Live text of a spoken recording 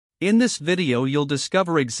In this video you'll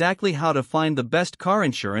discover exactly how to find the best car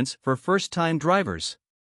insurance for first-time drivers.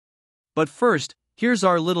 But first, here's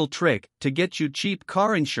our little trick to get you cheap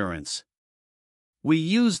car insurance. We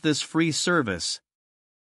use this free service.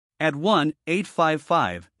 At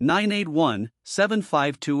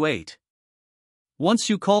 1-855-981-7528. Once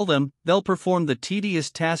you call them, they'll perform the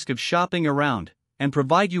tedious task of shopping around and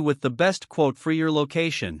provide you with the best quote for your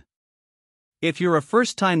location. If you're a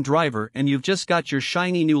first-time driver and you've just got your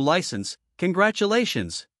shiny new license,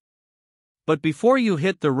 congratulations! But before you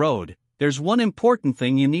hit the road, there's one important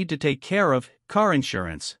thing you need to take care of: car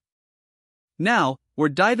insurance. Now, we're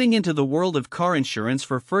diving into the world of car insurance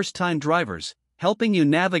for first-time drivers, helping you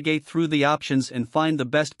navigate through the options and find the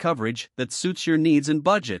best coverage that suits your needs and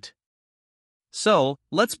budget. So,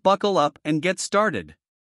 let's buckle up and get started.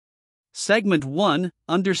 Segment 1: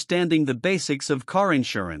 Understanding the basics of car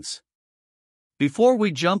insurance. Before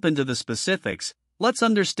we jump into the specifics, let's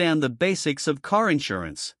understand the basics of car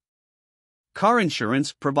insurance. Car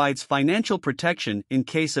insurance provides financial protection in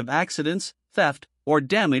case of accidents, theft, or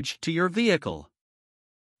damage to your vehicle.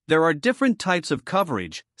 There are different types of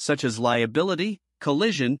coverage, such as liability,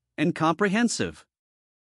 collision, and comprehensive.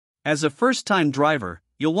 As a first-time driver,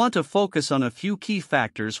 you'll want to focus on a few key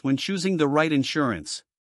factors when choosing the right insurance.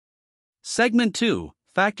 Segment 2: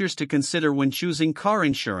 Factors to consider when choosing car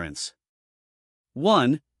insurance.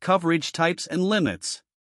 1. Coverage types and limits.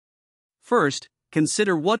 First,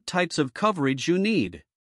 consider what types of coverage you need.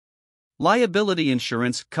 Liability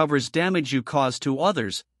insurance covers damage you cause to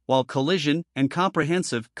others, while collision and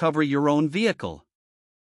comprehensive cover your own vehicle.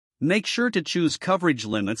 Make sure to choose coverage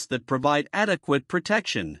limits that provide adequate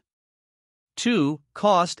protection. 2.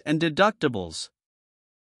 Cost and deductibles.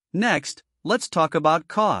 Next, let's talk about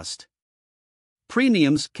cost.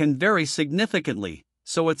 Premiums can vary significantly,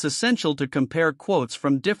 so it's essential to compare quotes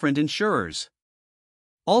from different insurers.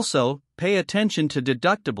 Also, pay attention to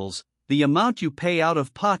deductibles, the amount you pay out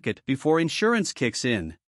of pocket before insurance kicks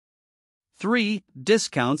in. 3.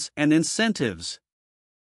 Discounts and incentives.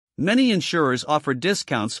 Many insurers offer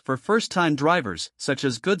discounts for first-time drivers, such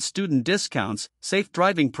as good student discounts, safe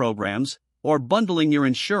driving programs, or bundling your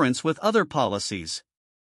insurance with other policies.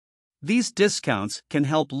 These discounts can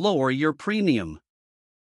help lower your premium.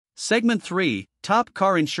 Segment 3: Top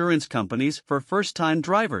car insurance companies for first-time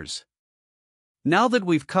drivers. Now that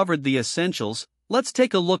we've covered the essentials, let's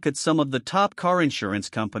take a look at some of the top car insurance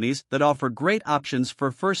companies that offer great options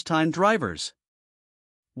for first-time drivers.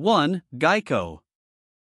 1. Geico.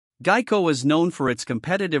 Geico is known for its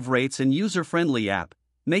competitive rates and user-friendly app,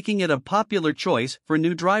 making it a popular choice for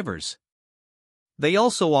new drivers. They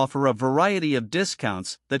also offer a variety of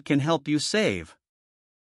discounts that can help you save.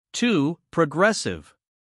 2. Progressive.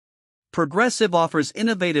 Progressive offers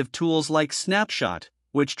innovative tools like Snapshot,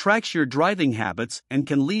 which tracks your driving habits and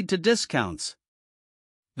can lead to discounts.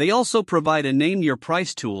 They also provide a Name Your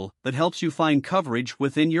Price tool that helps you find coverage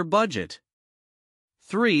within your budget.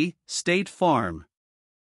 3. State Farm.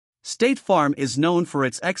 State Farm is known for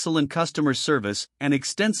its excellent customer service and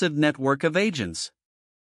extensive network of agents.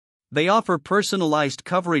 They offer personalized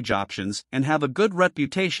coverage options and have a good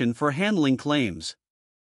reputation for handling claims.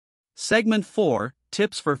 Segment 4: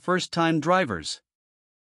 Tips for first-time drivers.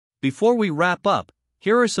 Before we wrap up,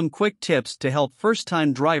 here are some quick tips to help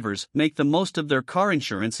first-time drivers make the most of their car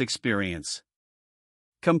insurance experience.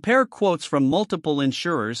 Compare quotes from multiple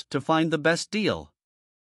insurers to find the best deal.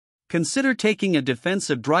 Consider taking a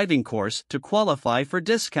defensive driving course to qualify for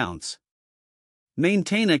discounts.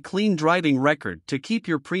 Maintain a clean driving record to keep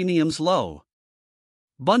your premiums low.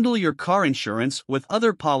 Bundle your car insurance with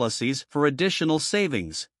other policies for additional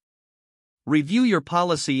savings. Review your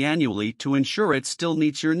policy annually to ensure it still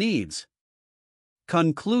meets your needs.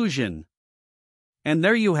 Conclusion. And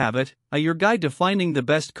there you have it, your guide to finding the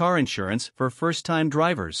best car insurance for first-time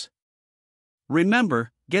drivers.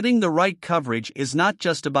 Remember, getting the right coverage is not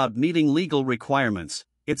just about meeting legal requirements,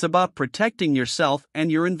 it's about protecting yourself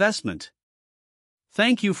and your investment.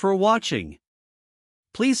 Thank you for watching.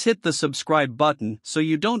 Please hit the subscribe button so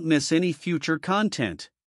you don't miss any future content.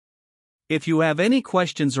 If you have any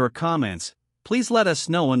questions or comments, please let us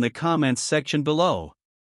know in the comments section below.